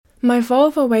My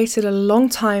vulva waited a long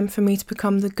time for me to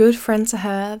become the good friend to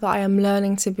her that I am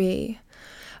learning to be.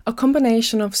 A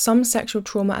combination of some sexual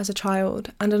trauma as a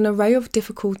child and an array of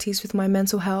difficulties with my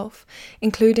mental health,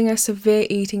 including a severe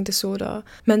eating disorder,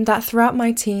 meant that throughout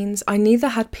my teens I neither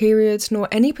had periods nor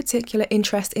any particular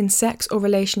interest in sex or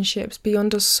relationships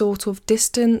beyond a sort of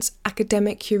distant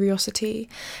academic curiosity,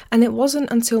 and it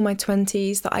wasn't until my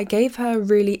 20s that I gave her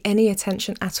really any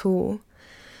attention at all.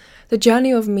 The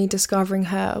journey of me discovering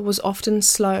her was often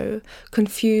slow,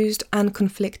 confused, and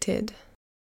conflicted.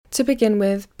 To begin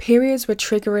with, periods were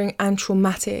triggering and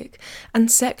traumatic, and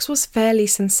sex was fairly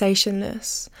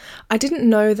sensationless. I didn't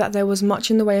know that there was much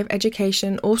in the way of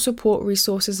education or support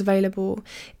resources available.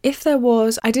 If there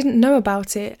was, I didn't know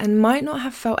about it and might not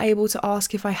have felt able to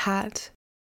ask if I had.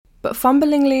 But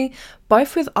fumblingly,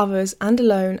 both with others and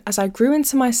alone, as I grew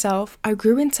into myself, I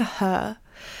grew into her.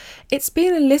 It's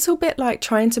been a little bit like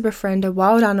trying to befriend a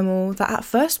wild animal that at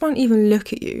first won't even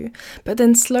look at you, but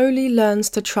then slowly learns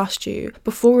to trust you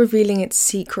before revealing its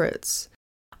secrets.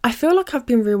 I feel like I've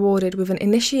been rewarded with an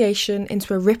initiation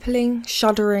into a rippling,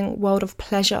 shuddering world of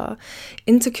pleasure,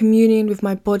 into communion with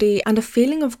my body and a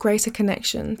feeling of greater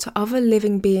connection to other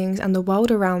living beings and the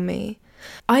world around me.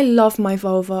 I love my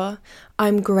vulva.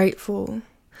 I'm grateful.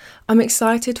 I'm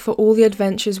excited for all the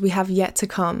adventures we have yet to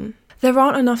come. There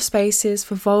aren't enough spaces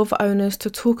for vulva owners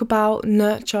to talk about,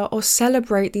 nurture, or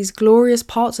celebrate these glorious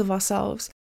parts of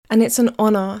ourselves, and it's an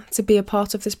honour to be a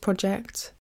part of this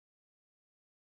project.